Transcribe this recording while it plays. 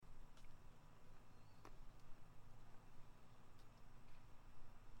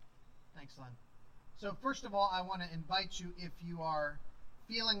Thanks, Len. So first of all, I want to invite you, if you are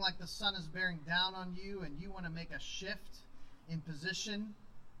feeling like the sun is bearing down on you and you want to make a shift in position,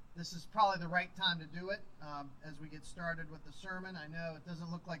 this is probably the right time to do it as we get started with the sermon. I know it doesn't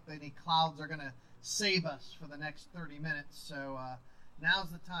look like any clouds are going to save us for the next 30 minutes, so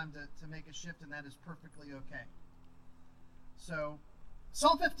now's the time to make a shift, and that is perfectly okay. So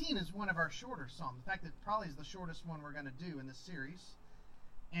Psalm 15 is one of our shorter psalms. In fact, it probably is the shortest one we're going to do in this series.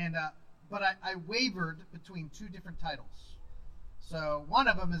 And but I wavered between two different titles. So one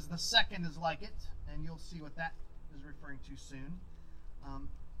of them is The Second is Like It, and you'll see what that is referring to soon.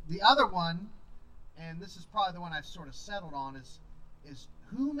 The other one, and this is probably the one I've sort of settled on, is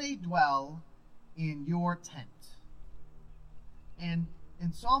Who May Dwell in Your Tent? And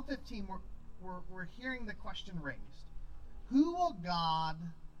in Psalm 15, we're hearing the question raised. Who will God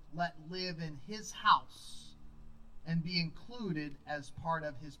let live in his house and be included as part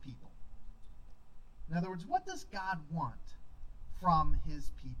of his people? In other words, what does God want from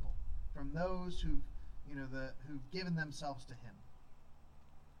his people, from those who've given themselves to him?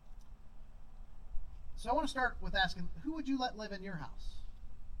 So I want to start with asking, who would you let live in your house?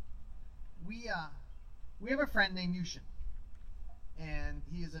 We have a friend named Yushin, and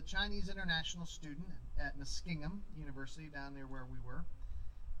he is a Chinese international student at Muskingum University down there where we were.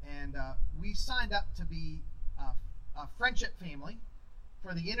 And we signed up to be a friendship family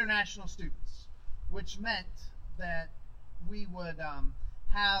for the international students, which meant that we would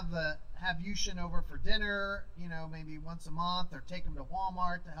have Yushin over for dinner, maybe once a month, or take him to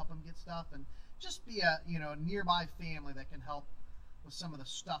Walmart to help him get stuff, and just be a nearby family that can help with some of the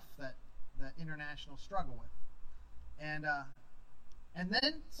stuff that internationals struggle with. And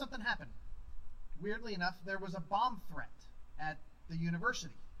then something happened. Weirdly enough, there was a bomb threat at the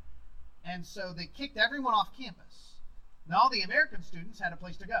university. And so they kicked everyone off campus. Now all the American students had a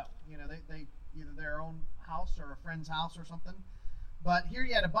place to go. They either their own house or a friend's house or something. But here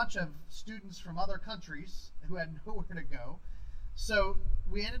you had a bunch of students from other countries who had nowhere to go. So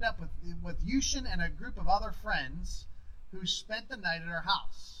we ended up with Yushin and a group of other friends who spent the night at our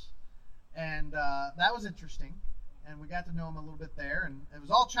house. And that was interesting. And we got to know them a little bit there. And it was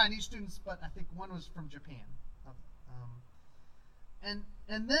all Chinese students, but I think one was from Japan. And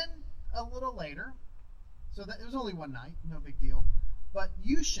then a little later, so it was only one night, no big deal, but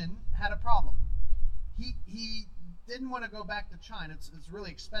Yushin had a problem. He didn't want to go back to China. It's really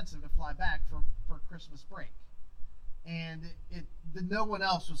expensive to fly back for Christmas break. And no one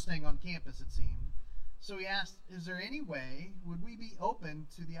else was staying on campus, it seemed. So he asked, is there any way, would we be open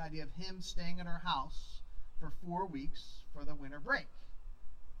to the idea of him staying at our house for 4 weeks for the winter break?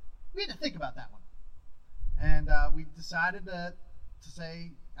 We had to think about that one. And we decided to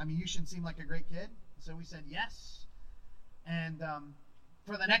say, Yushin seemed like a great kid, so we said yes. And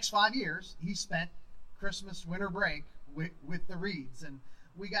for the next 5 years, he spent Christmas winter break with the Reeds, and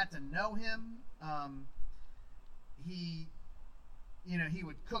we got to know him. He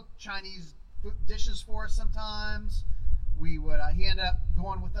would cook Chinese dishes for us sometimes. He ended up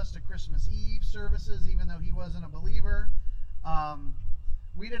going with us to Christmas Eve services, even though he wasn't a believer.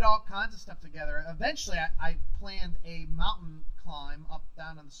 We did all kinds of stuff together. Eventually, I planned a mountain climb up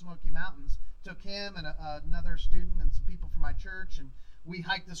down in the Smoky Mountains. Took him and another student and some people from my church, and we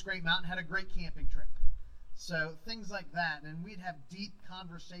hiked this great mountain, had a great camping trip. So things like that, and we'd have deep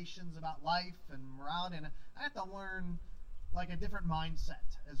conversations about life and morality, and I had to learn like a different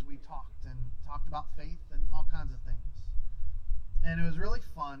mindset as we talked about faith and all kinds of things. And it was really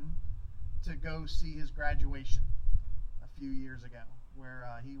fun to go see his graduation a few years ago, where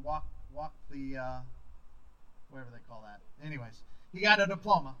he walked the whatever they call that. Anyways, he got a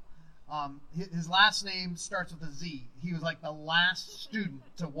diploma. His last name starts with a Z. He was like the last student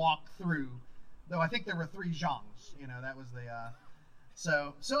to walk through, though I think there were 3 Zhangs. That was the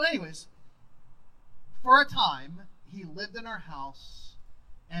so anyways, for a time he lived in our house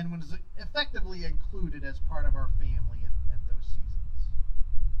and was effectively included as part of our family at those seasons.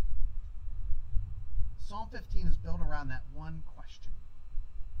 Psalm 15 is built around that one question.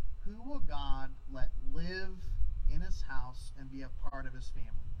 Who will God let live in his house and be a part of his family?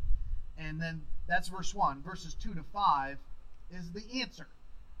 And then that's verse 1. Verses 2 to 5 is the answer.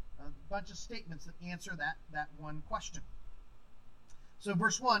 A bunch of statements that answer that one question. So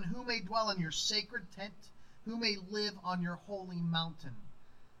verse 1, who may dwell in your sacred tent? Who may live on your holy mountain?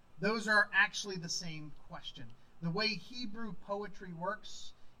 Those are actually the same question. The way Hebrew poetry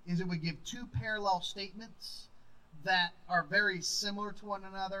works is it would give 2 parallel statements that are very similar to one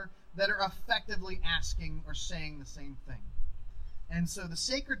another, that are effectively asking or saying the same thing. And so the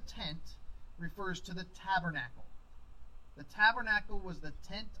sacred tent refers to the tabernacle. The tabernacle was the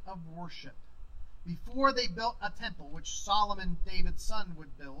tent of worship. Before they built a temple, which Solomon, David's son,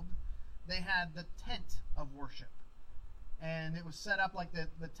 would build, they had the tent of worship. And it was set up like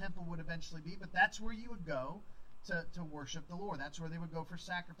the temple would eventually be, but that's where you would go to worship the Lord. That's where they would go for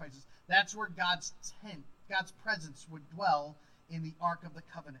sacrifices. That's where God's presence would dwell in the Ark of the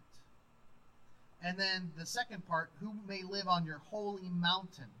Covenant. And then the second part, who may live on your holy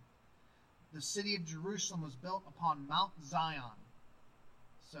mountain. The city of Jerusalem was built upon Mount Zion.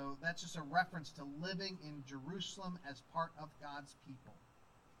 So that's just a reference to living in Jerusalem as part of God's people.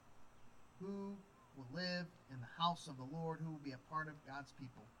 Who will live in the house of the Lord, who will be a part of God's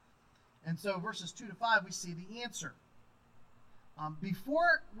people. And so verses 2 to 5, we see the answer.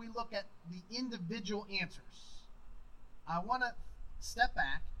 Before we look at the individual answers, I want to step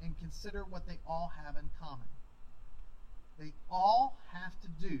back and consider what they all have in common. They all have to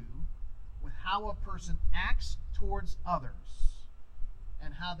do with how a person acts towards others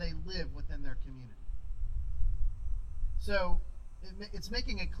and how they live within their community. So it's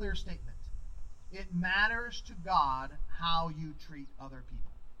making a clear statement. It matters to God how you treat other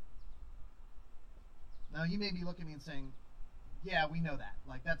people. Now you may be looking at me and saying, yeah, we know that.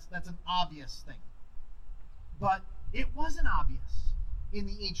 Like that's an obvious thing. But it wasn't obvious in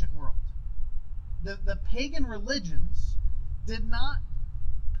the ancient world. The pagan religions did not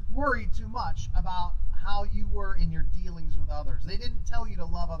worry too much about how you were in your dealings with others. They didn't tell you to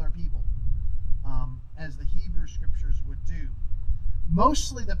love other people, as the Hebrew scriptures would do.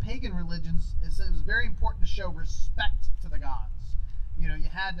 Mostly the pagan religions, it was very important to show respect to the gods. You know, you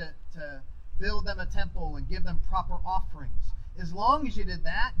had to build them a temple and give them proper offerings. As long as you did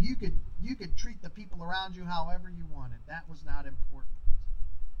that, you could treat the people around you however you wanted. That was not important.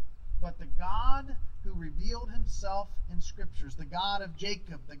 But the God who revealed himself in scriptures, the God of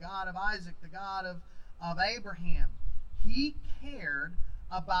Jacob, the God of Isaac, the God of Abraham, he cared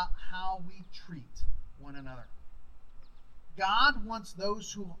about how we treat one another. God wants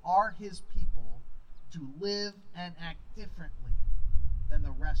those who are his people to live and act differently than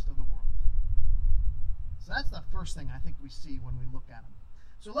the rest of the world. So that's the first thing I think we see when we look at them.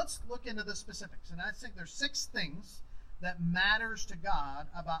 So let's look into the specifics. And I think there's 6 things that matters to God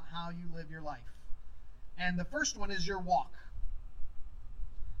about how you live your life. And the first one is your walk.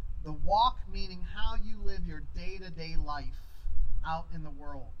 The walk meaning how you live your day-to-day life out in the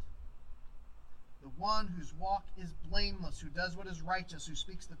world. The one whose walk is blameless, who does what is righteous, who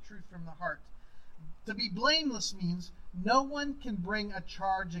speaks the truth from the heart. To be blameless means no one can bring a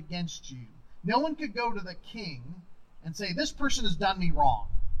charge against you. No one could go to the king and say, this person has done me wrong.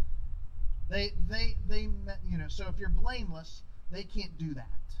 So if you're blameless, they can't do that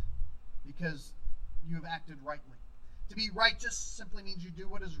because you have acted rightly. To be righteous simply means you do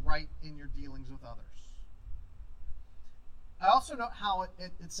what is right in your dealings with others. I also note how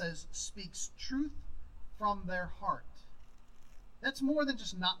it says, speaks truth from their heart. That's more than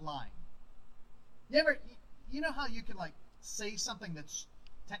just not lying. You know how you can say something that's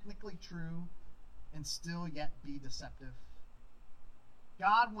technically true and still yet be deceptive?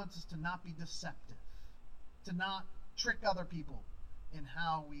 God wants us to not be deceptive, to not trick other people in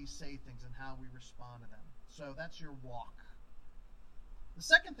how we say things and how we respond to them. So that's your walk. The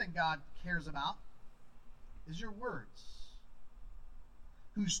second thing God cares about is your words.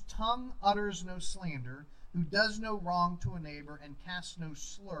 Whose tongue utters no slander, who does no wrong to a neighbor and casts no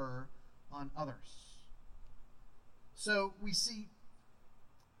slur on others. So we see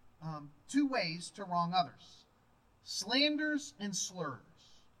 2 ways to wrong others. Slanders and slurs.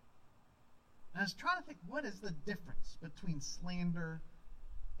 And I was trying to think, what is the difference between slander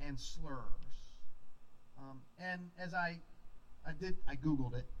and slurs? And as I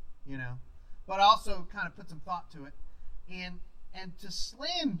Googled it, but I also kind of put some thought to it. And to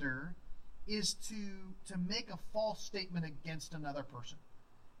slander is to make a false statement against another person.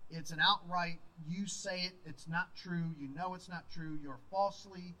 It's an outright, you say it, it's not true, you know it's not true, you're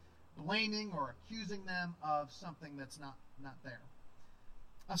falsely blaming or accusing them of something that's not there.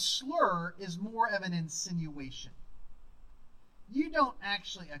 A slur is more of an insinuation. You don't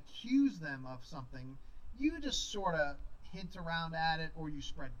actually accuse them of something, you just sort of hint around at it, or you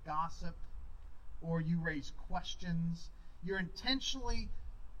spread gossip, or you raise questions. You're intentionally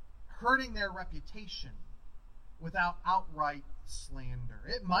hurting their reputation without outright slander.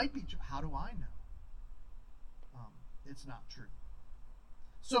 It might be true. How do I know? It's not true.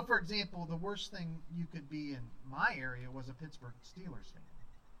 So, for example, the worst thing you could be in my area was a Pittsburgh Steelers fan.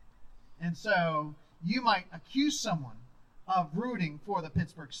 And so you might accuse someone of rooting for the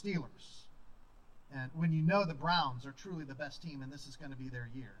Pittsburgh Steelers. And when you know the Browns are truly the best team and this is going to be their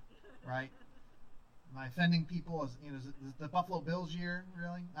year, right? Am I offending people? Is it the Buffalo Bills year,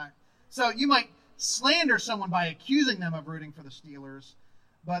 really? All right. So you might slander someone by accusing them of rooting for the Steelers,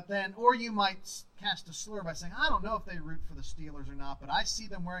 or you might cast a slur by saying, I don't know if they root for the Steelers or not, but I see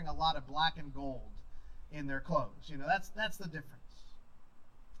them wearing a lot of black and gold in their clothes. That's the difference.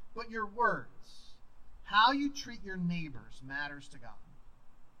 But your words, how you treat your neighbors, matters to God.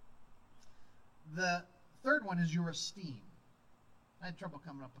 The third one is your esteem. I had trouble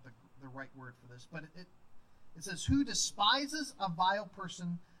coming up with the right word for this, but it says, who despises a vile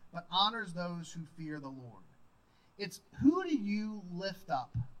person but honors those who fear the Lord. It's who do you lift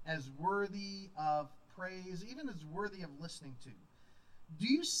up as worthy of praise, even as worthy of listening to?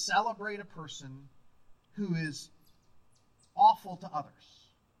 Do you celebrate a person who is awful to others,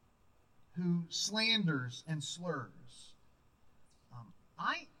 who slanders and slurs?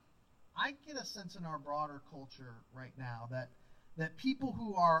 I get a sense in our broader culture right now that people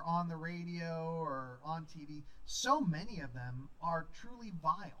who are on the radio or on TV, so many of them are truly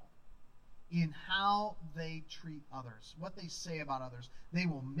vile in how they treat others, what they say about others. They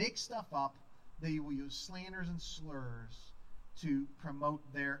will make stuff up. They will use slanders and slurs to promote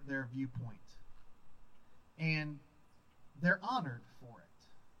their viewpoint. And they're honored for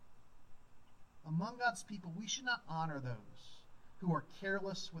it. Among God's people, we should not honor those who are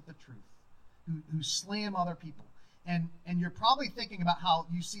careless with the truth, who slam other people. And you're probably thinking about how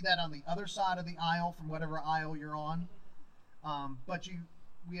you see that on the other side of the aisle from whatever aisle you're on. But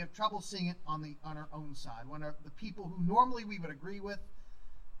we have trouble seeing it on our own side. When the people who normally we would agree with,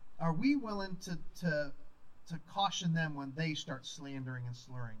 are we willing to caution them when they start slandering and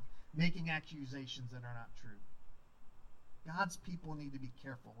slurring, making accusations that are not true? God's people need to be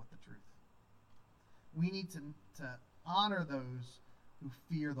careful with the truth. We need to honor those who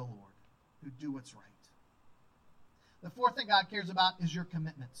fear the Lord, who do what's right. The fourth thing God cares about is your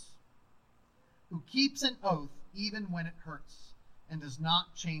commitments. Who keeps an oath even when it hurts and does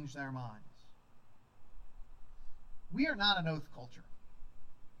not change their minds. We are not an oath culture.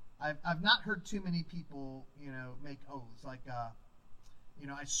 I've not heard too many people, make oaths like,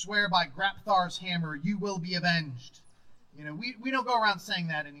 I swear by Grapthar's hammer, you will be avenged. We don't go around saying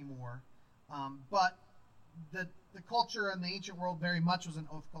that anymore. But the culture in the ancient world very much was an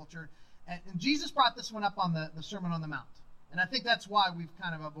oath culture. And Jesus brought this one up on the Sermon on the Mount. And I think that's why we've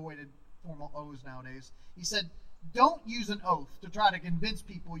kind of avoided formal oaths nowadays. He said, don't use an oath to try to convince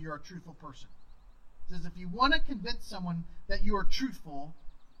people you're a truthful person. He says, if you want to convince someone that you are truthful,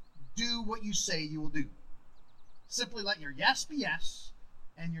 do what you say you will do. Simply let your yes be yes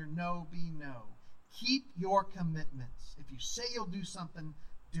and your no be no. Keep your commitments. If you say you'll do something,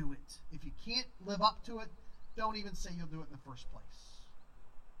 do it. If you can't live up to it, don't even say you'll do it in the first place.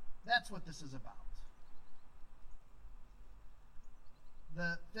 That's what this is about.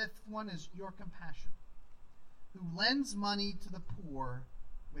 The fifth one is your compassion. Who lends money to the poor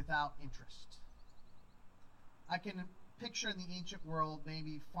without interest. I can picture in the ancient world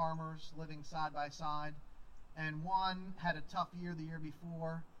maybe farmers living side by side, and one had a tough year the year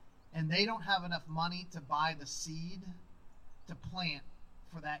before, and they don't have enough money to buy the seed to plant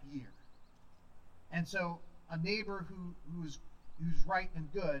for that year. And so a neighbor who's right and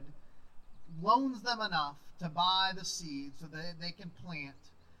good loans them enough to buy the seed so that they can plant,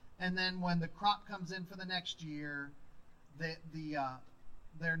 and then when the crop comes in for the next year,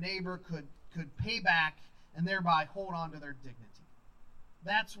 their neighbor could pay back and thereby hold on to their dignity.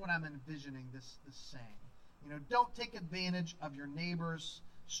 That's what I'm envisioning this saying. Don't take advantage of your neighbor's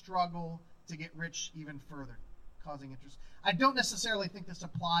struggle to get rich even further, causing interest. I don't necessarily think this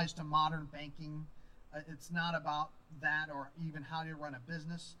applies to modern banking. It's not about that or even how to run a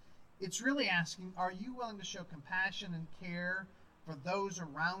business. It's really asking, are you willing to show compassion and care for those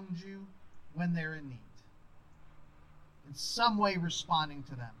around you when they're in need? In some way responding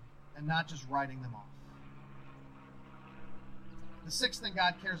to them and not just writing them off. The sixth thing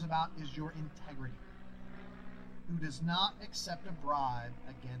God cares about is your integrity. Who does not accept a bribe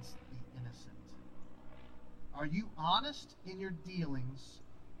against the innocent. Are you honest in your dealings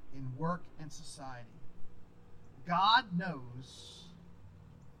in work and society? God knows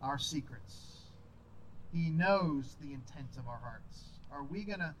our secrets. He knows the intent of our hearts. Are we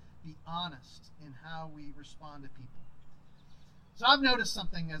going to be honest in how we respond to people? So I've noticed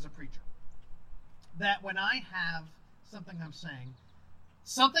something as a preacher, that when I have something I'm saying,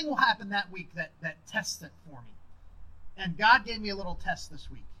 something will happen that week that tests it for me. And God gave me a little test this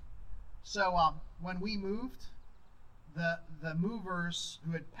week. So when we moved, the movers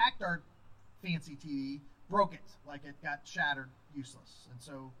who had packed our fancy TV broke it, like it got shattered, useless. And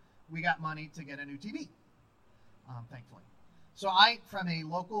so we got money to get a new TV, thankfully. So from a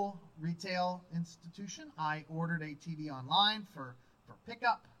local retail institution, I ordered a TV online for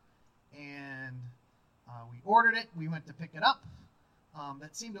pickup, and we ordered it. We went to pick it up.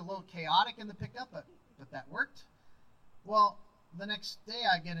 That seemed a little chaotic in the pickup, but that worked. Well, the next day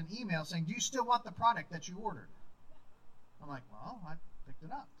I get an email saying, "Do you still want the product that you ordered?" I'm like, "Well, I picked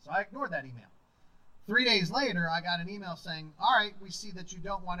it up." So I ignored that email. 3 days later, I got an email saying, "All right, we see that you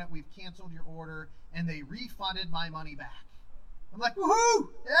don't want it. We've canceled your order," and they refunded my money back. I'm like,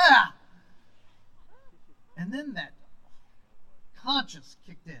 "Woohoo! Yeah!" And then that conscience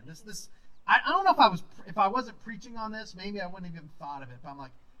kicked in. I don't know if I wasn't preaching on this, maybe I wouldn't have even thought of it. But I'm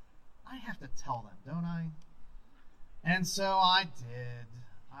like, I have to tell them, don't I? And so I did.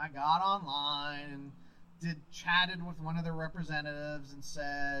 I got online and chatted with one of the representatives and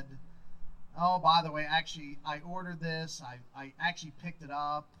said, "Oh, by the way, actually, I ordered this. I actually picked it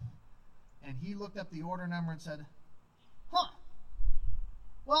up." And he looked up the order number and said, "Huh.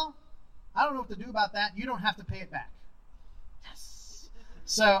 Well, I don't know what to do about that. You don't have to pay it back." Yes.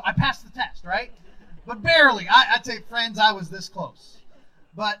 So I passed the test, right? But barely. I tell you, friends, I was this close.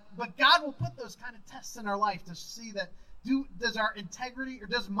 But God will put those kind of tests in our life to see that does our integrity, or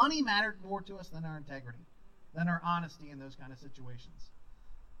does money matter more to us than our integrity, than our honesty in those kind of situations?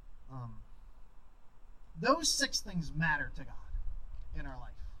 Those 6 things matter to God in our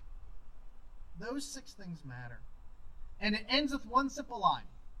life. Those 6 things matter. And it ends with one simple line.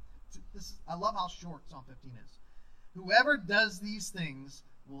 I love how short Psalm 15 is. Whoever does these things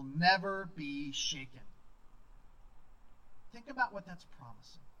will never be shaken. Think about what that's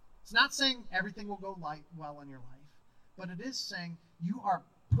promising. It's not saying everything will go well in your life, but it is saying you are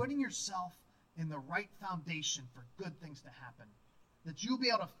putting yourself in the right foundation for good things to happen, that you'll be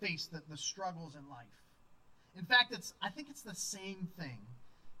able to face the struggles in life. In fact, I think it's the same thing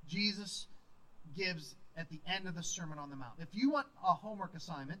Jesus gives at the end of the Sermon on the Mount. If you want a homework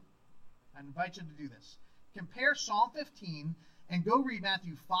assignment, I invite you to do this. Compare Psalm 15 and go read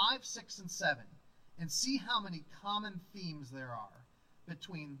Matthew 5, 6, and 7 and see how many common themes there are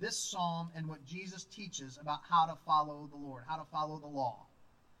between this psalm and what Jesus teaches about how to follow the Lord, how to follow the law.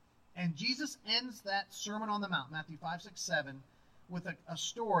 And Jesus ends that Sermon on the Mount, Matthew 5, 6, 7, with a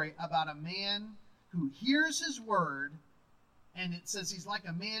story about a man who hears his word, and it says he's like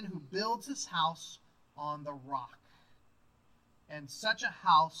a man who builds his house on the rock. And such a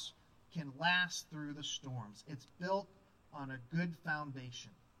house can last through the storms. It's built on a good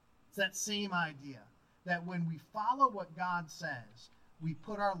foundation. It's that same idea that when we follow what God says, we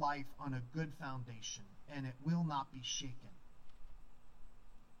put our life on a good foundation and it will not be shaken.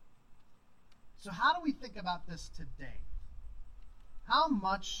 So how do we think about this today? How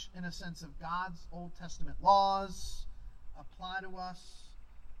much, in a sense, of God's Old Testament laws apply to us?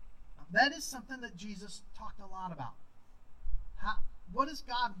 That is something that Jesus talked a lot about. What does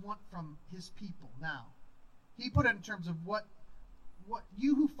God want from his people now? He put it in terms of what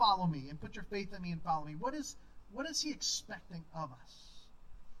you who follow me and put your faith in me and follow me, what is he expecting of us?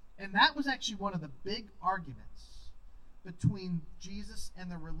 And that was actually one of the big arguments between Jesus and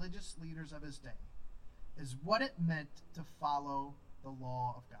the religious leaders of his day, is what it meant to follow the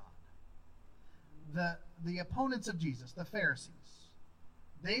law of God. The opponents of Jesus, the Pharisees,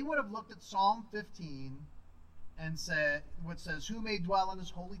 they would have looked at Psalm 15 and said, what says, "Who may dwell in his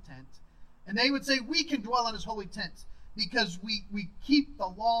holy tent?" And they would say, "We can dwell in his holy tent because we keep the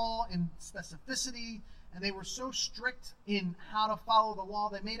law in specificity." And they were so strict in how to follow the law,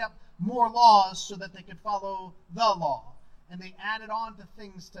 they made up more laws so that they could follow the law. And they added on to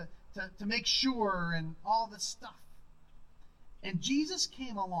things to make sure and all this stuff. And Jesus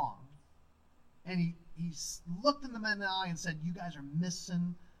came along and he looked them in the eye and said, "You guys are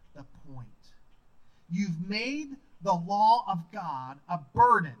missing the point. You've made the law of God a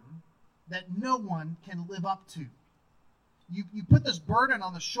burden that no one can live up to. You put this burden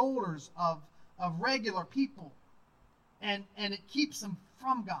on the shoulders of regular people, and it keeps them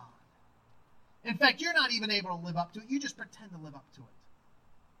from God. In fact, you're not even able to live up to it. You just pretend to live up to it."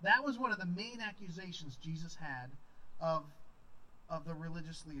 That was one of the main accusations Jesus had of the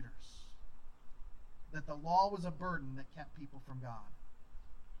religious leaders, that the law was a burden that kept people from God.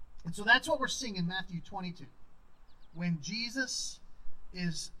 And so that's what we're seeing in Matthew 22, when Jesus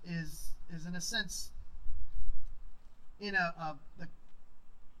is in a sense in the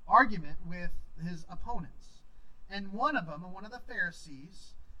argument with his opponents. And one of the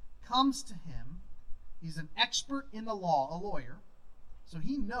Pharisees, comes to him. He's an expert in the law, a lawyer. So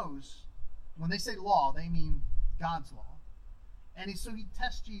he knows, when they say law, they mean God's law. And so he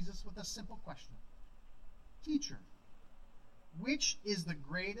tests Jesus with a simple question. "Teacher, which is the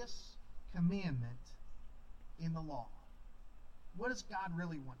greatest commandment in the law?" What does God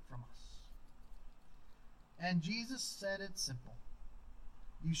really want from us? And Jesus said it's simple.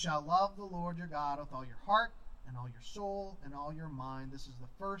 You shall love the Lord your God with all your heart and all your soul and all your mind. This is the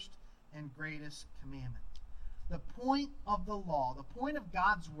first and greatest commandment. The point of the law, the point of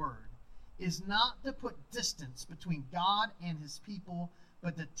God's word, is not to put distance between God and his people,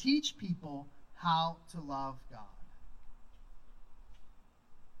 but to teach people how to love God.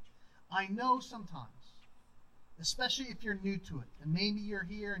 I know sometimes, especially if you're new to it, and maybe you're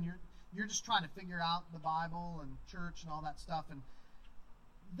here and you're just trying to figure out the Bible and church and all that stuff, and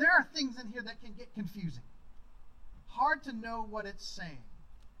there are things in here that can get confusing. Hard to know what it's saying.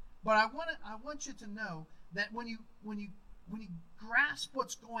 But I want you to know that when you grasp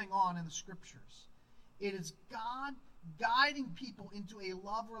what's going on in the scriptures, it is God guiding people into a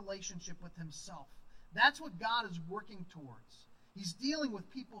love relationship with himself. That's what God is working towards. He's dealing with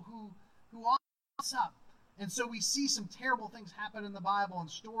people who mess up. And so we see some terrible things happen in the Bible and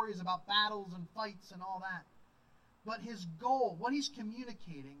stories about battles and fights and all that. But his goal, what he's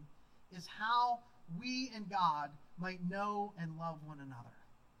communicating, is how we and God might know and love one another.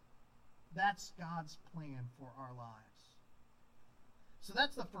 That's God's plan for our lives. So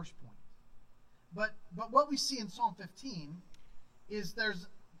that's the first point. But what we see in Psalm 15 is there's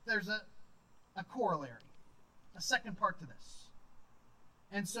a corollary, a second part to this.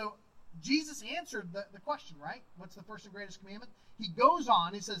 And so Jesus answered the question, right? What's the first and greatest commandment? He goes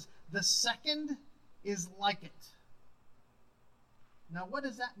on, he says, the second is like it. Now, what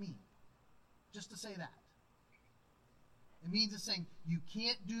does that mean? Just to say that. It means it's saying you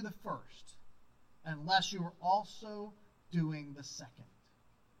can't do the first unless you are also doing the second.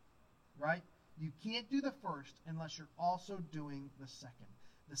 Right? You can't do the first unless you're also doing the second.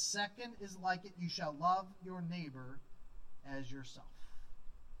 The second is like it, you shall love your neighbor as yourself.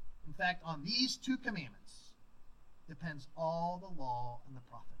 In fact, on these two commandments depends all the law and the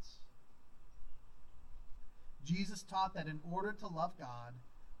prophets. Jesus taught that in order to love God,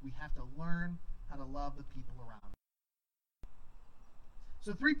 we have to learn how to love the people around us.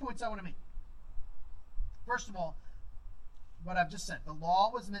 So 3 points I want to make. First of all, what I've just said. The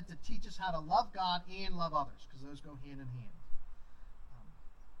law was meant to teach us how to love God and love others, because those go hand in hand.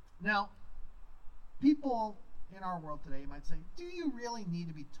 Now, people in our world today might say, do you really need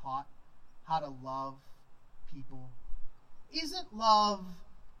to be taught how to love people? Isn't love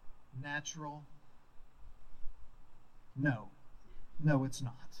natural? No. No, it's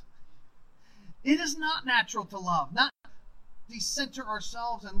not. It is not natural to love, not decenter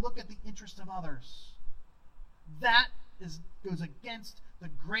ourselves and look at the interest of others. That goes against the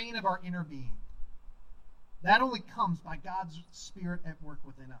grain of our inner being. That only comes by God's Spirit at work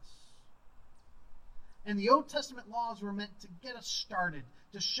within us. And the Old Testament laws were meant to get us started,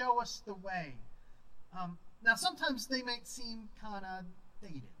 to show us the way. Now, sometimes they might seem kind of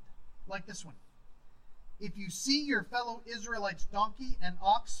dated, like this one. If you see your fellow Israelites' donkey and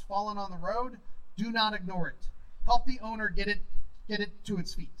ox fallen on the road, do not ignore it. Help the owner get it to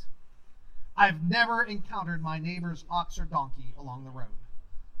its feet. I've never encountered my neighbor's ox or donkey along the road.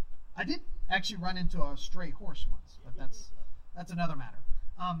 I did actually run into a stray horse once, but that's another matter.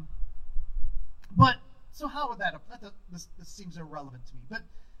 But so how would that apply? This seems irrelevant to me.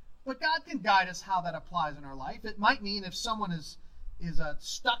 But God can guide us how that applies in our life. It might mean if someone is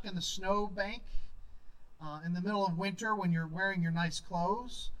stuck in the snowbank in the middle of winter when you're wearing your nice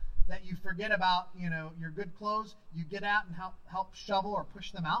clothes, that you forget about your good clothes, you get out and help shovel or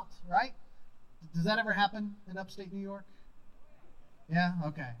push them out, right? Does that ever happen in upstate New York? Yeah?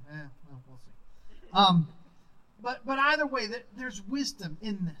 Okay. Well, we'll see. But either way, there's wisdom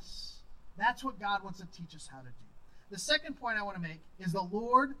in this. That's what God wants to teach us how to do. The second point I want to make is the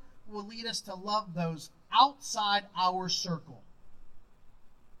Lord will lead us to love those outside our circle.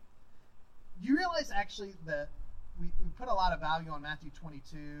 Do you realize actually that we put a lot of value on Matthew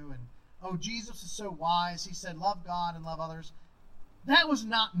 22 and, Jesus is so wise. He said, love God and love others. That was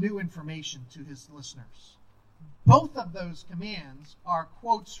not new information to his listeners. Both of those commands are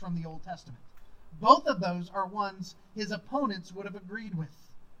quotes from the Old Testament. Both of those are ones his opponents would have agreed with.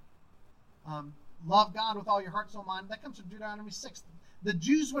 Love God with all your heart, soul, mind. That comes from Deuteronomy 6. The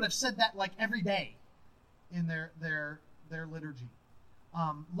Jews would have said that like every day in their liturgy.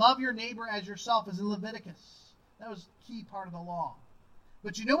 Love your neighbor as yourself is in Leviticus. That was a key part of the law.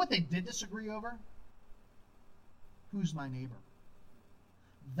 But you know what they did disagree over? Who's my neighbor?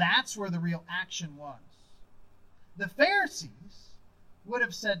 That's where the real action was. The Pharisees would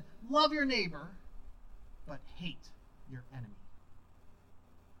have said, love your neighbor, but hate your enemy.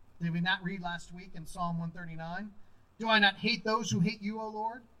 Did we not read last week in Psalm 139? Do I not hate those who hate you, O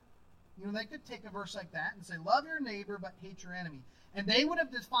Lord? They could take a verse like that and say, love your neighbor but hate your enemy. And they would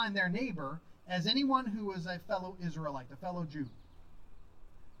have defined their neighbor as anyone who was a fellow Israelite, a fellow Jew.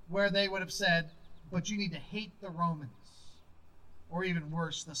 Where they would have said, but you need to hate the Romans. Or even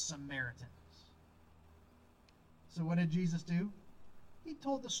worse, the Samaritans. So what did Jesus do? He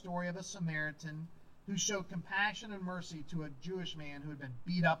told the story of a Samaritan who showed compassion and mercy to a Jewish man who had been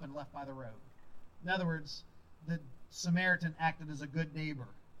beat up and left by the road. In other words, the Samaritan acted as a good neighbor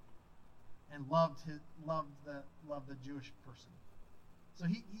and loved the Jewish person. So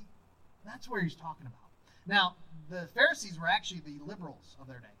he that's where he's talking about. Now, the Pharisees were actually the liberals of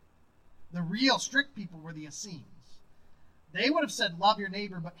their day. The real strict people were the Essenes. They would have said, love your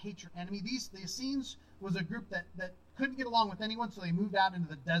neighbor but hate your enemy. The Essenes was a group that couldn't get along with anyone, so they moved out into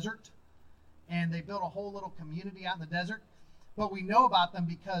the desert, and they built a whole little community out in the desert. But we know about them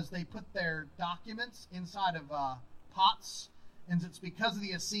because they put their documents inside of pots, and it's because of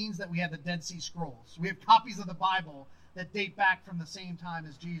the Essenes that we have the Dead Sea Scrolls. We have copies of the Bible that date back from the same time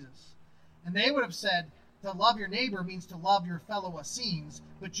as Jesus. And they would have said, to love your neighbor means to love your fellow Essenes,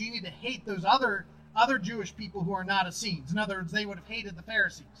 but you need to hate those other Jewish people who are not Essenes. In other words, they would have hated the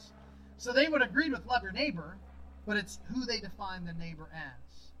Pharisees. So they would have agreed with love your neighbor, but it's who they define the neighbor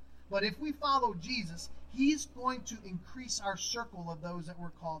as. But if we follow Jesus, he's going to increase our circle of those that we're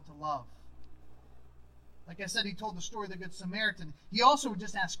called to love. Like I said, he told the story of the Good Samaritan. He also would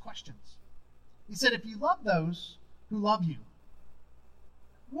just ask questions. He said, if you love those who love you,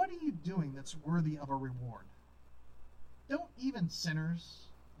 what are you doing that's worthy of a reward? Don't even sinners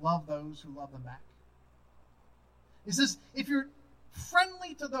love those who love them back? He says, if you're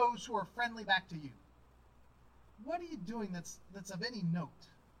friendly to those who are friendly back to you, what are you doing that's of any note?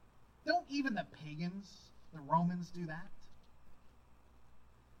 Don't even the pagans, the Romans, do that?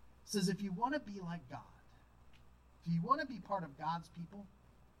 He says, if you want to be like God, if you want to be part of God's people,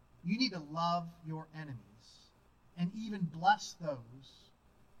 you need to love your enemies and even bless those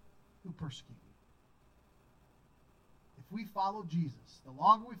who persecute you. If we follow Jesus, the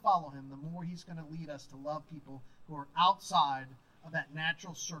longer we follow him, the more he's going to lead us to love people who are outside of that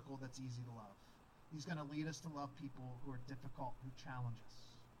natural circle that's easy to love. He's going to lead us to love people who are difficult, who challenge us.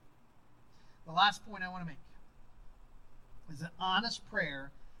 The last point I want to make is that honest prayer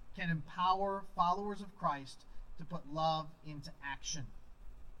can empower followers of Christ to put love into action.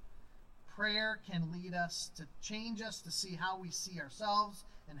 Prayer can lead us to change us to see how we see ourselves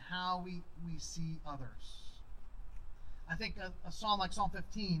and how we see others. I think a psalm like Psalm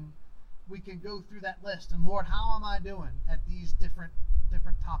 15, we can go through that list and, Lord, how am I doing at these different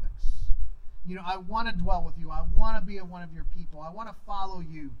topics? I want to dwell with you. I want to be one of your people. I want to follow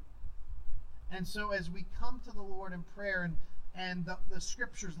you. And so as we come to the Lord in prayer and the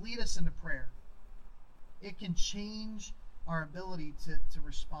scriptures lead us into prayer, it can change our ability to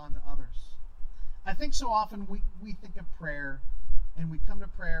respond to others. I think so often we think of prayer and we come to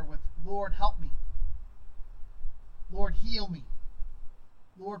prayer with, Lord, help me. Lord, heal me.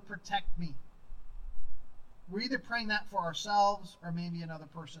 Lord, protect me. We're either praying that for ourselves or maybe another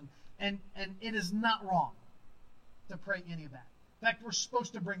person. And it is not wrong to pray any of that. In fact, we're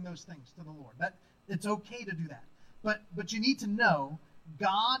supposed to bring those things to the Lord. It's okay to do that. But you need to know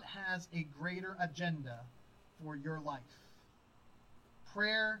God has a greater agenda for your life.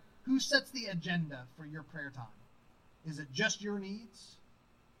 Prayer, who sets the agenda for your prayer time? Is it just your needs?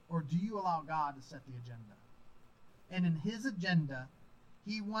 Or do you allow God to set the agenda? And in his agenda,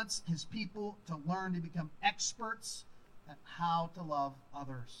 he wants his people to learn to become experts at how to love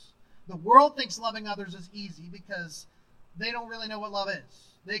others. The world thinks loving others is easy because they don't really know what love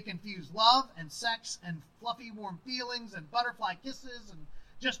is. They confuse love and sex and fluffy, warm feelings and butterfly kisses and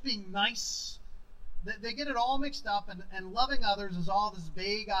just being nice. They get it all mixed up, and loving others is all this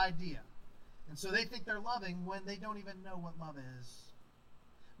vague idea. And so they think they're loving when they don't even know what love is.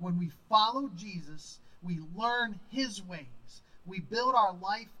 When we follow Jesus, we learn his ways. We build our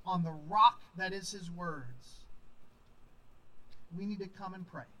life on the rock that is his words. We need to come and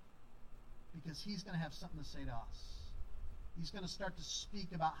pray because he's going to have something to say to us. He's going to start to speak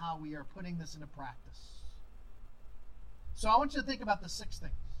about how we are putting this into practice. So I want you to think about the 6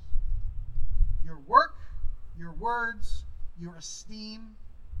 things. Your work, your words, your esteem,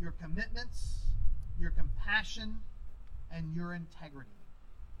 your commitments, your compassion, and your integrity.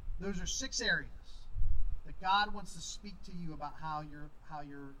 Those are 6 areas that God wants to speak to you about how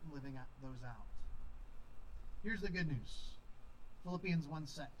you're living those out. Here's the good news. Philippians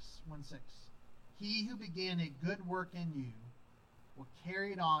 1:6. He who began a good work in you will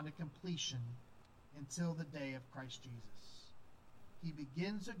carry it on to completion until the day of Christ Jesus. He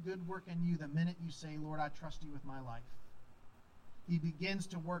begins a good work in you the minute you say, Lord, I trust you with my life. He begins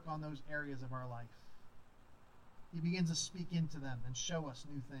to work on those areas of our life. He begins to speak into them and show us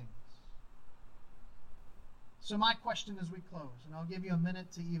new things. So my question as we close, and I'll give you a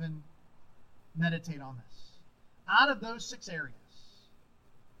minute to even meditate on this. Out of those 6 areas,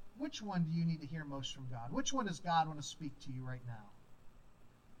 which one do you need to hear most from God? Which one does God want to speak to you right now?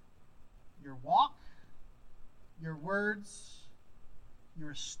 Your walk, your words,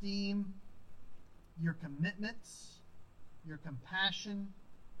 your esteem, your commitments, your compassion,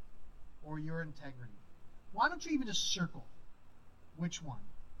 or your integrity? Why don't you even just circle which one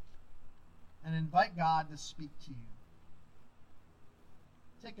and invite God to speak to you?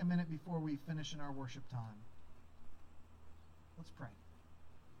 Take a minute before we finish in our worship time. Let's pray.